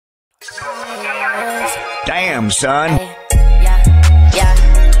wrist. Damn, son. Hey, yeah.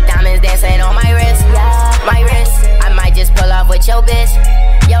 Diamonds dancing on my wrist. My wrist. I might just pull off with your bitch.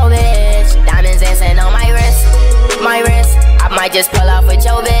 Yo, bitch. Diamonds dancing on my wrist. My wrist. I might just pull off with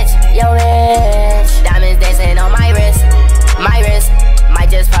your bitch. Yo, bitch. Diamonds dancing on my wrist. My wrist. Might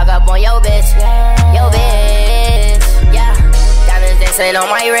just fuck up on your bitch. Yo, bitch. Yeah. Diamonds dancing on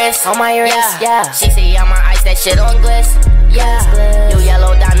my wrist. Yeah. She see on my ice, that shit on glitz. Yeah. You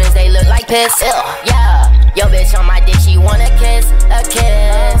yellow diamonds, they look like piss. Yeah. Yo, bitch on my dick, she want a kiss.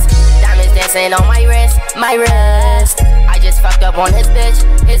 Diamonds dancing on my wrist. I just fucked up on his bitch.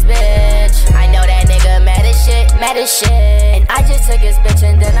 I know that nigga mad as shit. And I just took his bitch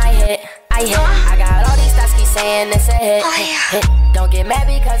and then I hit. I got all these thoughts keep saying it's a hit. Don't get mad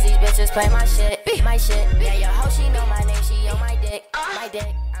because these bitches play my shit. Yeah, your hoe, she know my name, she on my dick.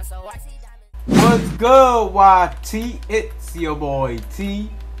 I'm so icy. What's good, YT? It's your boy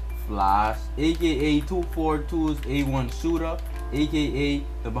TFllash, aka 242's A1 shooter, aka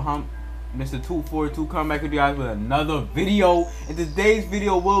the Mr. 242, coming back with you guys with another video. And today's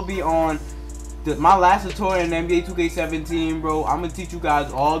video will be on my last tutorial in NBA 2K17, bro. I'm gonna teach you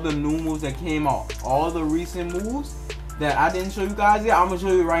guys all the new moves that came out, all the recent moves that I didn't show you guys yet. I'm gonna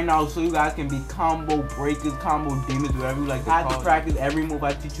show you right now so you guys can be combo breakers, combo demons, whatever you like to call it. I have to practice every move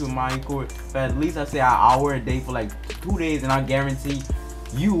I teach you in MYCOURT for at least, I say, an hour a day for like 2 days, and I guarantee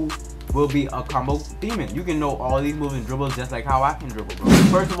you will be a combo demon. You can know all these moves and dribbles just like how I can dribble, bro.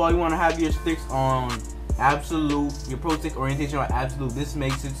 First of all, you want to have your sticks on absolute, your pro stick orientation on absolute. This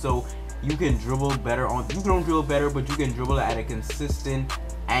makes it so you can dribble better on, you don't dribble better, but you can dribble at a consistent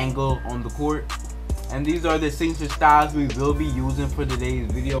angle on the court. And these are the signature styles we will be using for today's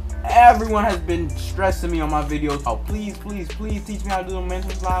video. Everyone has been stressing me on my videos. Oh, please teach me how to do the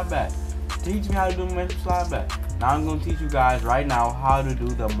momentum slide back. Teach me how to do momentum slide back. Now I'm going to teach you guys right now how to do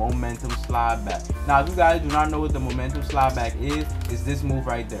the momentum slide back. Now if you guys do not know what the momentum slide back is, it's this move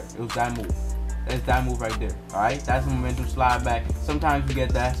right there. It was that move. That's that move right there. Alright, that's the momentum slide back. Sometimes you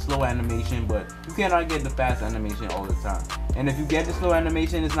get that slow animation, but you cannot get the fast animation all the time. And if you get the slow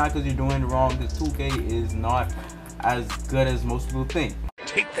animation, it's not because you're doing it wrong, because 2K is not as good as most people think.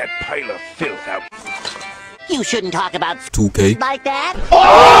 Take that pile of filth out. You shouldn't talk about 2K like that.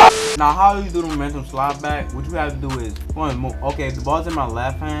 Now how you do the momentum slide back, what you have to do is, okay, if the ball's in my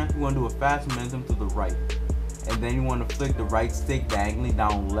left hand, you want to do a fast momentum to the right. And then you want to flick the right stick diagonally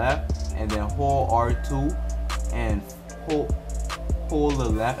down left, and then hold R2 and hold the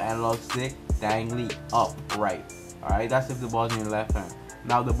left analog stick diagonally up right. Alright, that's if the ball's in your left hand.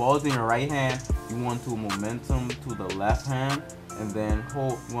 Now the ball's in your right hand, you want to momentum to the left hand, and then you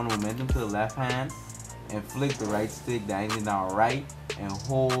want to momentum to the left hand and flick the right stick diagonally down right, and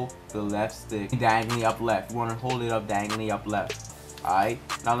hold the left stick diagonally up left. You want to hold it up diagonally up left. Alright,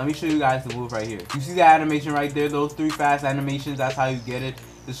 now let me show you guys the move right here. You see the animation right there, those 3 fast animations, that's how you get it.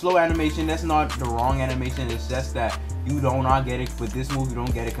 The slow animation, that's not the wrong animation, it's just that you do not get it with this move. You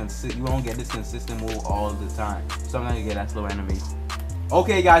don't get this consistent move all the time. Sometimes you get that slow animation.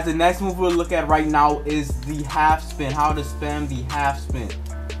 Okay guys, the next move we'll look at right now is the half spin, how to spam the half spin.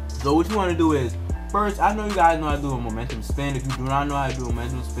 So what you want to do is, first, I know you guys know how to do a momentum spin. If you do not know how to do a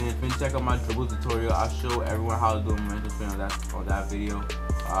momentum spin, then check out my dribble tutorial. I'll show everyone how to do a momentum spin on that video.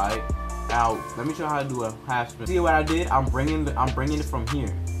 Alright. Now let me show you how to do a half spin. See what I did? I'm bringing it from here.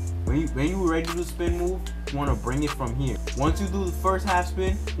 When you ready to do the spin move, you want to bring it from here. Once you do the first half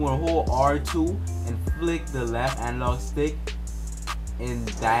spin, you want to hold R2 and flick the left analog stick in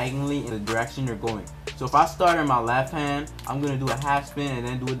diagonally in the direction you're going. So if I start in my left hand, I'm gonna do a half spin and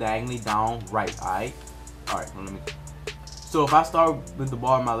then do it diagonally down right. Alright, let me. So if I start with the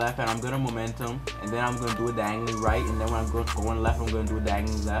ball in my left hand, I'm gonna momentum, and then I'm gonna do it diagonally right, and then when I'm going left, I'm gonna do it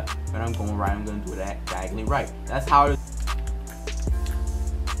diagonally left. When I'm going right, I'm gonna do it diagonally right. That's how.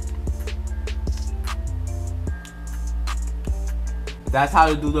 That's how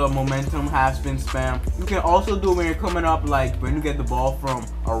to do the momentum half spin spam. You can also do it when you're coming up, like when you get the ball from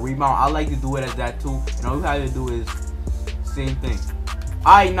a rebound. I like to do it as that too. And all you have to do is same thing.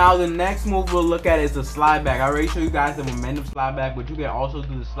 Alright, now the next move we'll look at is the slide back. I already showed you guys the momentum slide back, but you can also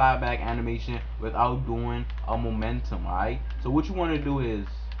do the slide back animation without doing a momentum. Alright, so what you want to do is,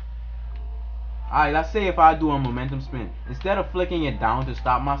 alright, let's say if I do a momentum spin, instead of flicking it down to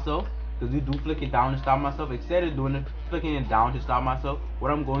stop myself, because you do flick it down to stop myself, instead of doing it, flicking it down to stop myself, what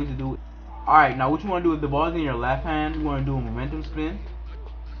I'm going to do, alright, now what you want to do is the ball's in your left hand, you want to do a momentum spin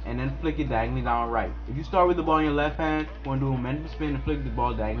and then flick it diagonally down right. If you start with the ball in your left hand, you want to do a momentum spin and flick the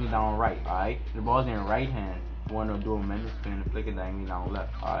ball diagonally down right. Alright, the ball's in your right hand, you want to do a momentum spin and flick it diagonally down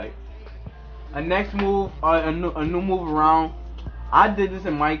left. Alright, a next move, a new move around I did this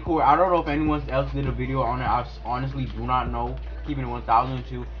in MYCOURT. I don't know if anyone else did a video on it. I honestly do not know. Keeping it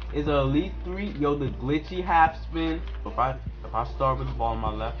 1002. It's a Elite 3. Yo, the glitchy half spin. If I start with the ball in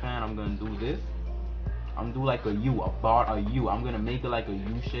my left hand, I'm gonna do this. I'm gonna do like a U, a U. I'm gonna make it like a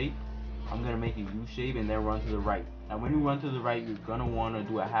U shape. I'm gonna make a U shape and then run to the right. Now when you run to the right, you're gonna wanna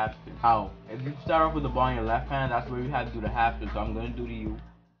do a half spin. Now, if you start off with the ball in your left hand, that's where you have to do the half spin. So I'm gonna do the U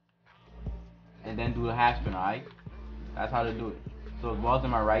and then do the half spin, alright? That's how to do it. So if the ball's in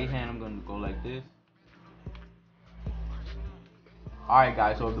my right hand, I'm gonna go like this. Alright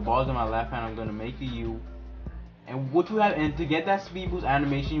guys, so if the ball's in my left hand, I'm gonna make a U. And what you have, and to get that speed boost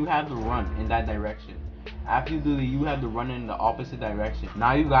animation, you have to run in that direction. After you do the U, you have to run in the opposite direction.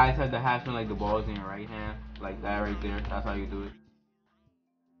 Now you guys have the half spin like the ball's in your right hand, like that right there. That's how you do it.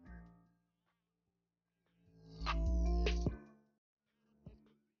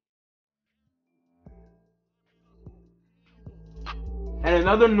 And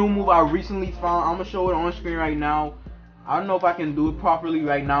another new move I recently found, I'm gonna show it on screen right now. I don't know if I can do it properly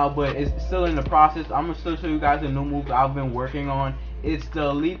right now, but it's still in the process. I'm gonna still show you guys a new move I've been working on. It's the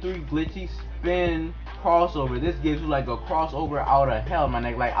Elite 3 glitchy spin crossover. This gives you like a crossover out of hell, man.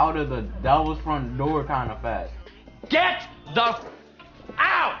 Like out of the devil's front door kind of fast. Get the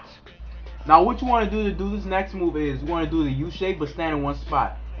out! Now what you want to do this next move is you want to do the U shape but stand in one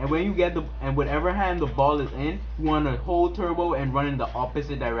spot. And when you get whatever hand the ball is in, you want to hold turbo and run in the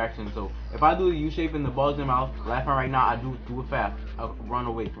opposite direction. So if I do the U shape and the ball's in my left hand right now, I do it fast. I'll run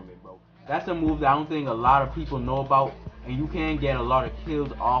away from it, bro. That's a move that I don't think a lot of people know about, and you can get a lot of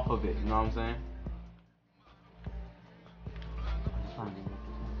kills off of it. You know what I'm saying?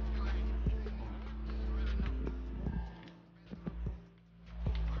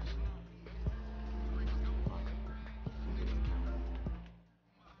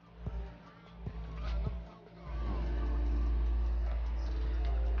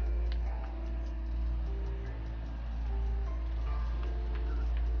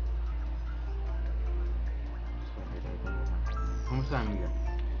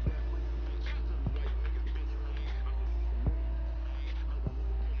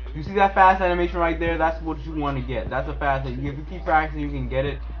 You see that fast animation right there? That's what you want to get. That's a fast. If you keep practicing, you can get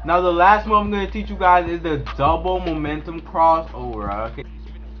it. Now the last move I'm going to teach you guys is the double momentum crossover. Okay.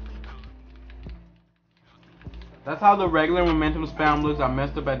 That's how the regular momentum spam looks. I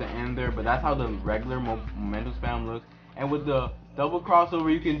messed up at the end there, but that's how the regular momentum spam looks. And with the double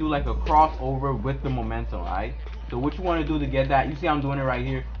crossover, you can do like a crossover with the momentum, alright? So what you want to do to get that, you see I'm doing it right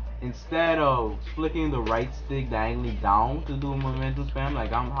here. Instead of flicking the right stick diagonally down to do a momentum spam,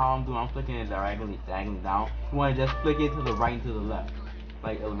 like I'm flicking it diagonally down. You want to just flick it to the right and to the left,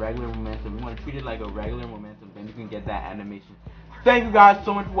 like a regular momentum. You want to treat it like a regular momentum, then you can get that animation. Thank you guys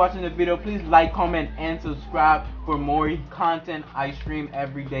so much for watching the video. Please like, comment, and subscribe for more content I stream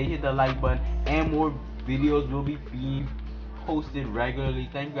every day. Hit the like button, and more videos will be being posted regularly.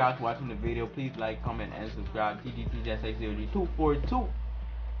 Thank you guys for watching the video. Please like, comment, and subscribe. TGTJSXOG242.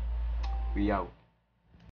 We out.